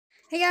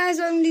Hey guys,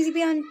 welcome to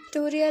DCP on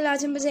tutorial.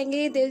 आज हम बजाएंगे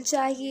दिल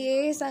चाहिए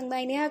sung by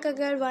Neha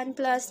Kakkar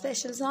OnePlus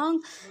special song.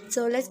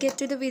 So let's get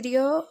to the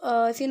video.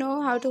 If you know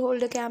how to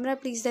hold a camera,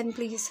 please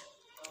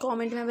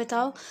comment में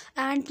बताओ.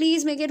 And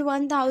please make it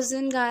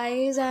 1000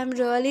 guys. I am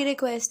really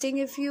requesting.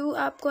 If you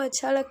आपको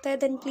अच्छा लगता है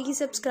then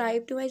please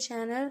subscribe to my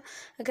channel.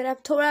 अगर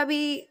आप थोड़ा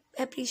भी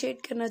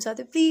appreciate करना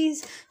चाहते हो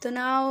please. तो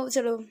now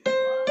चलो.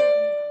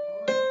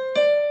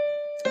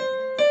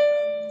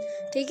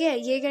 ठीक है,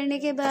 ये करने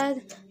के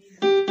बाद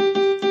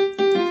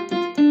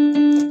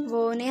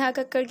वो नेहा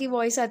कक्कड़ की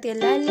वॉइस आती है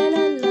ला ला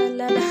ला ला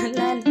ला ला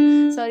ला.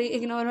 सॉरी,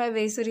 इग्नोर माय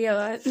बेसुरी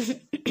आवाज.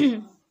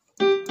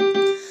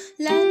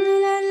 ला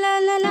ला ला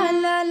ला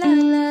ला ला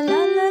ला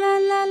ला ला ला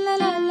ला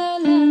ला ला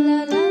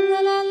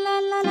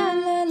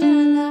ला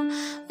ला.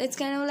 It's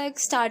kind of like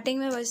starting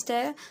में बजता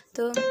है.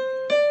 तो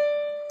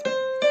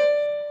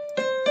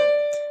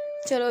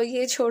चलो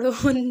ये छोड़ो.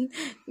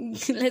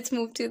 Let's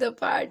move to the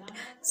part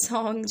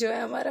song जो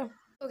है हमारा.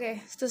 ओके,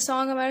 तो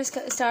सॉन्ग हमारा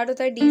स्टार्ट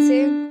होता है डी से.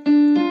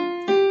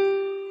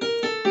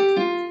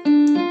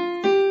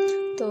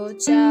 तो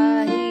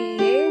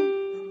चाहिए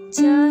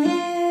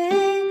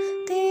चाहिए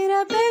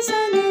तेरा पैसा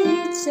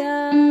नहीं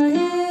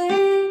चाहिए,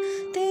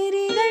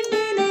 तेरी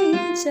गड्डी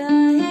नहीं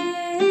चाहिए.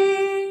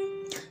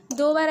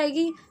 2 बार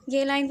आएगी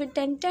ये लाइन पे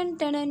टन टन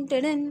टन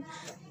टन.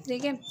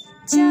 ठीक है,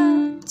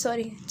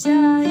 सॉरी.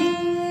 चाहिए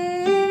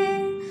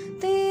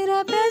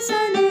तेरा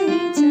पैसा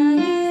नहीं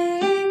चाहिए,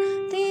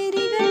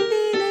 तेरी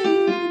गड्डी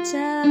नहीं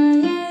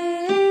चाहिए.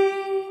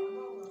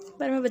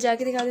 पर मैं बजा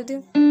के दिखा देती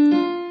हूँ.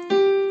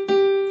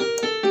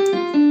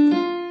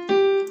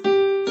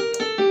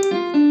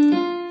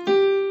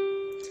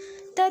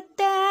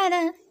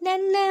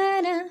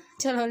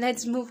 चलो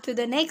let's move to the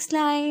next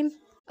line.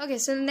 Okay,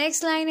 so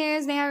next line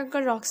is Neha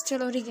Kakkar rocks.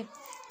 चलो ठीक है.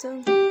 तो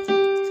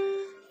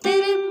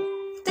तेरे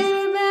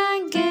तेरे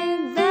बैंक के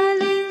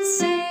बैलेंस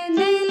से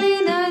नहीं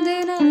लेना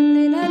देना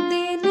लेना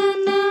देना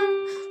ना.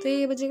 तो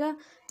ये बजेगा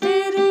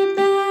तेरे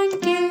बैंक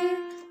के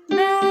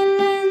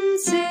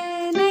बैलेंस से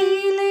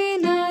नहीं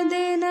लेना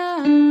देना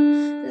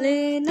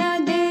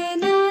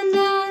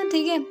ना.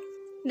 ठीक है,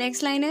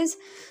 नेक्स्ट लाइन इज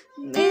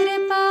मेरे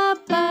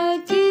पापा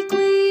की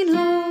क्वीन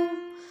हो,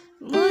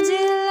 मुझे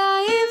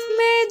लाइफ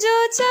में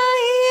जो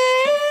चाहिए.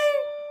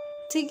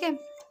 ठीक है,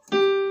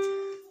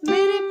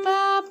 मेरे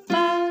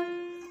पापा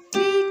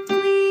की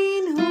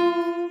क्वीन हो,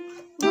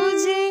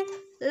 मुझे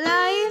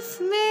लाइफ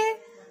में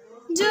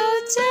जो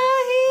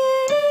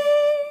चाहिए.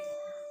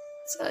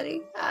 Sorry,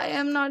 I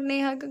am not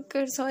Neha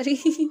Kakkar. Sorry,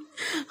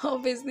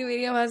 obviously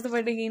मेरी आवाज़ तो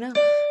फटेगी ना.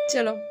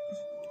 चलो,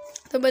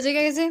 तो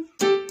बजेगा कैसे.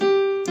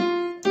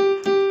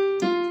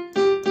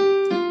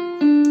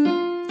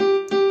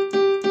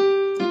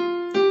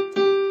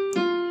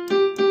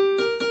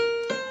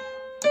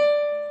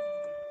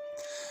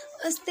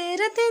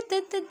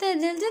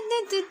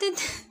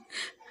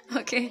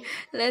 Okay,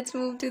 let's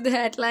move to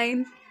that line.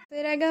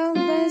 फिर आएगा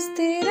बस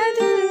तेरा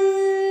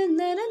दिल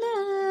ना ना ना.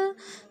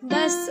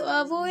 बस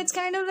वो it's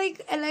kind of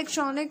like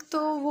electronic, तो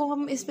वो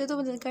हम इस पे तो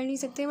कर नहीं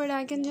सकते, but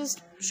I can just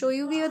show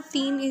you कि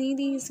 3 इन्हीं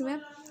थी इसमें.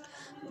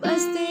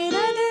 बस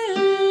तेरा दिल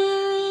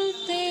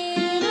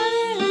तेरा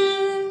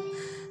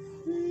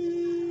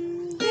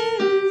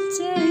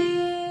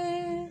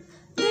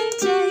दिल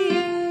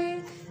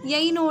चाहिए.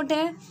 यही नोट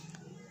है.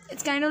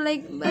 इट्स काइंड ऑफ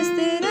लाइक बस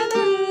तेरा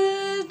दिल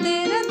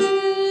तेरा दिल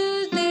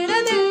तेरा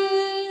दिल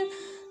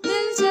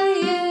दिल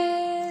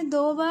चाहिए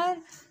 2 बार.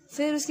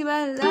 फिर उसके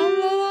बाद ला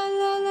ला ला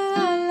ला ला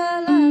ला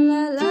ला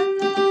ला ला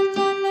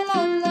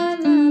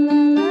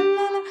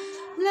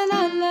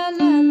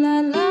ला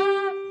ला.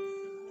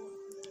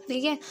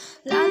 ठीक है,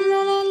 ला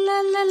ला ला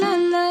ला ला ला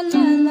ला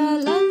ला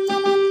ला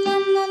ला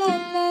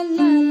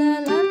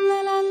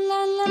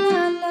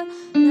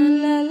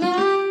ला ला.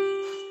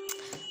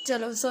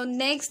 चलो, सो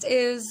नेक्स्ट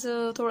इज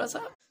थोड़ा सा.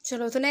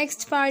 चलो, तो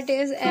नेक्स्ट पार्ट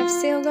इज एफ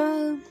से होगा.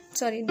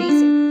 सॉरी, डी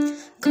से.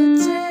 खुद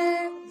से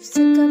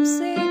कब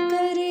से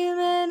करी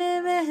मैंने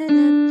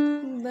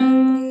मेहनत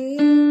बड़ी,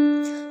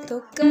 तो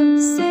कब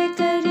से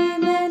करी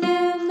मैंने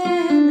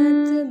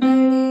मेहनत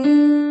बड़ी.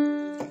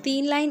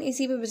 3 लाइन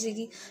इसी पे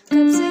बजेगी.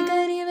 कब से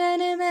करी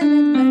मैंने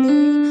मेहनत बड़ी,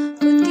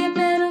 खुद के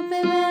पैरों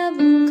पे मैं अब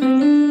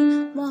खड़ी,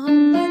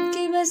 मोहब्बत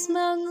की बस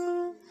मांगू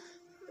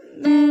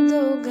मैं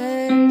 2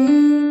 घड़ी.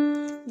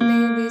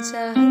 बेबी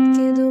चाहत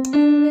के 2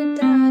 पल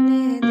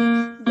बिताने दे,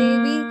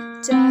 बेबी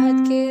चाहत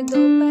के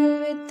 2 पल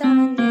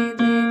बिताने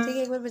दे. ठीक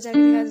है, एक बार बजा के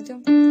दिखा देती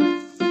हूँ.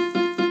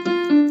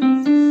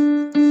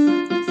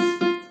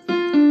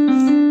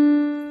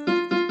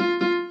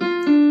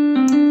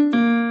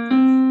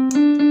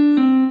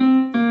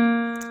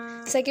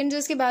 सेकंड जो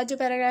इसके बाद जो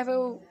पैराग्राफ है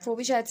वो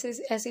भी शायद से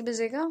ऐसे ही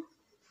बजेगा.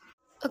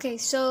 ओके,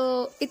 सो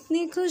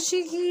इतनी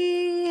खुशी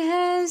की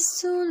है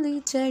सूली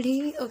चढ़ी.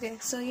 ओके,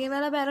 सो ये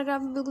वाला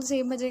पैराग्राफ बिल्कुल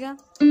सेम बजेगा.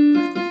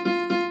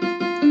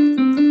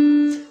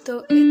 तो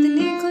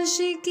इतनी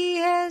खुशी की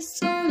है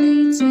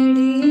सूली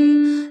चढ़ी,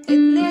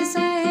 इतने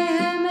सहे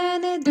हैं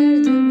मैंने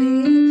दर्द भी,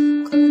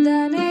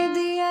 खुदा ने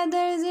दिया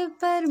दर्द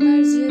पर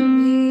मर्ज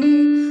भी,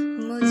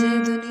 मुझे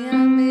दुनिया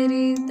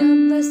मेरी दम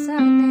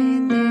बसाने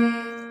दे.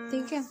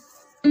 ठीक है.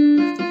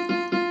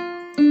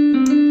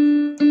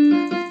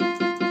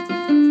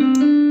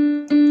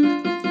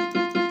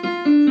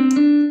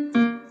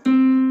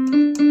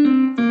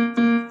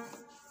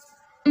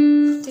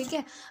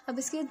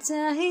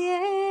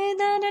 चाहिए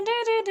दा दा दा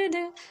दा दा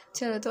दा।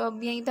 चलो तो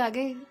अब यहीं पे आ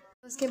गए।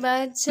 उसके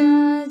बाद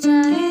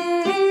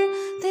चाहिए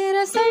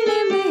तेरा संडे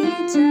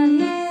में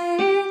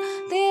चाहिए,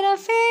 तेरा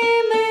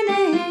फेम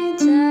नहीं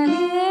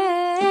चाहिए।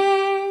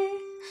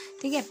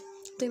 ठीक है,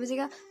 तो ये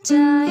बजेगा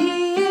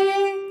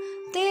चाहिए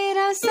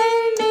तेरा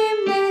संडे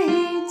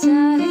में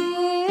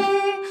चाहिए,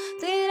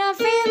 तेरा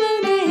फेम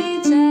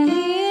नहीं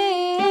चाहिए।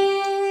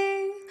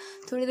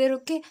 थोड़ी देर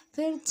रुक के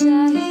फिर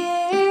चाहिए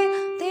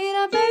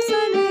तेरा पैसा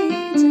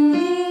नहीं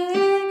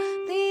चाहिए,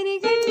 तेरी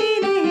गड्डी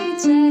नहीं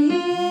चाहिए।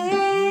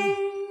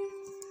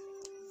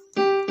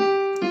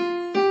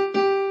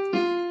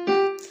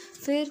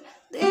 फिर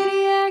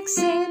तेरी एक्ट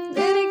से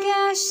तेरे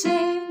कैश से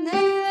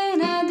नहीं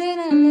लेना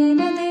देना,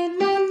 लेना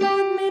देना ना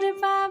मेरे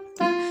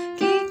पापा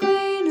की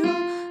क्वीन हो,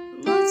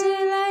 मुझे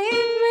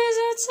लाइफ में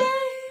जो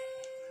चाहिए।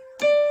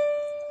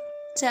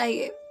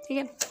 ठीक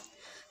है,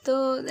 तो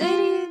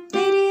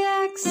तेरी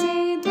एक्ट से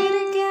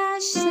तेरे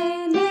कैश से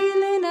नहीं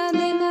लेना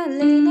देना,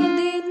 लेना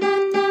देना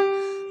ना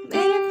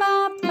मेरे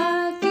पापा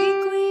की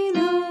क्वीन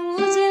हो,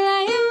 मुझे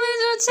लाइफ में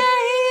जो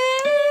चाहिए।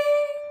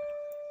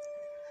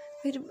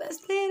 फिर बस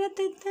तेरा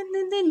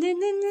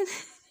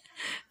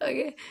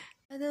ओके,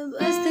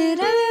 बस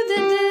तेरा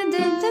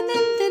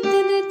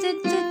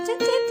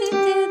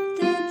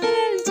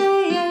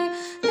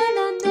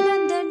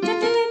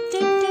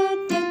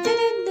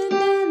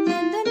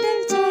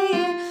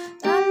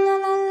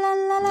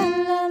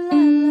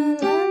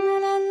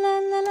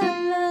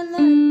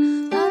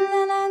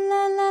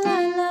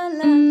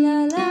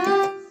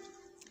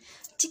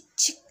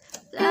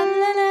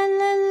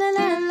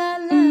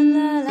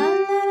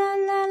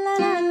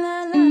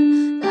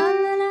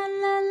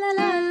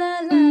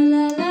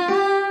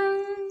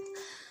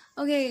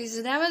Okay,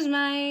 so that was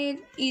my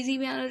easy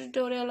piano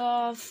tutorial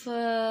of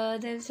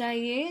Dil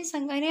Chahiye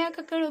sung by Neha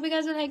Kakkar. Hope you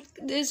guys will like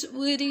this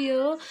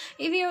video.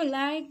 If you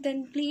like,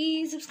 then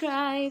please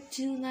subscribe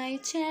to my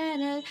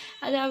channel.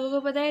 आज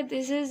आपको पता है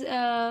this is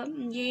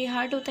ये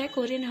heart होता है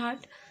Korean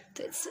heart.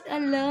 So it's a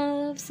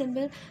love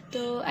symbol.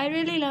 So I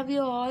really love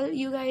you all.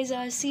 You guys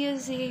are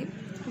seriously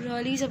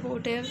really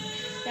supportive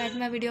that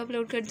मैं video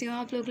upload करती हूँ,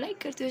 आप लोग लाइक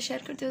करते हो,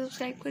 शेयर करते हो,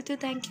 सब्सक्राइब करते हो.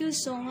 Thank you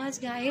so much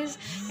guys,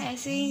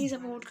 ऐसे ही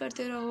सपोर्ट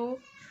करते रहो.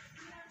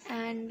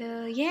 And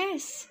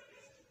yes,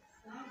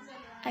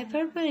 I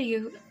prefer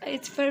you.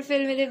 It's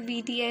fulfilled with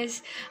BTS.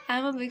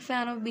 I'm a big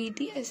fan of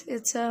BTS.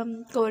 It's a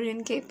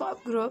Korean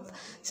K-pop group.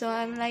 So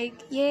I'm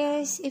like,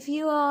 yes, if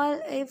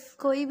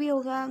कोई भी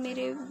होगा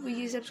मेरे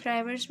ये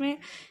subscribers में,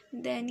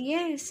 then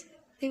yes,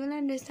 they will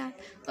understand.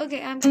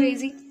 Okay, I'm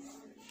crazy.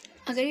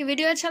 अगर ये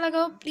video अच्छा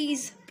लगा हो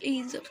please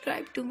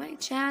subscribe to my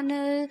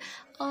channel.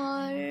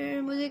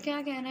 और मुझे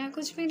क्या कहना है,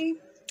 कुछ भी नहीं.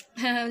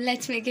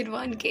 Let's make it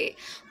 1K,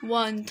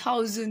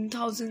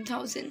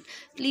 1,000.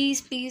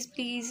 Please.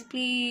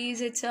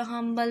 It's a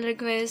humble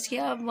request.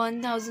 Yeah,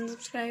 1,000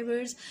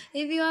 subscribers.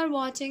 If you are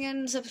watching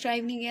and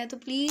subscribe नहीं किया तो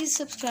please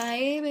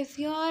subscribe. If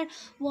you are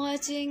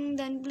watching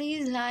then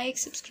please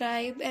like,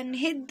 subscribe and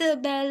hit the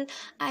bell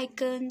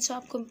icon so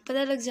आपको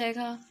पता लग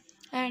जाएगा.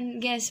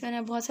 And yes,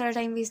 मैंने बहुत सारा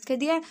टाइम वेस्ट कर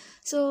दिया.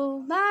 So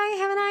bye,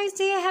 have a nice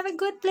day, have a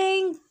good play,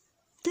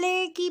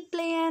 keep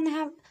playing and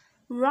have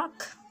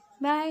rock.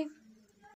 Bye.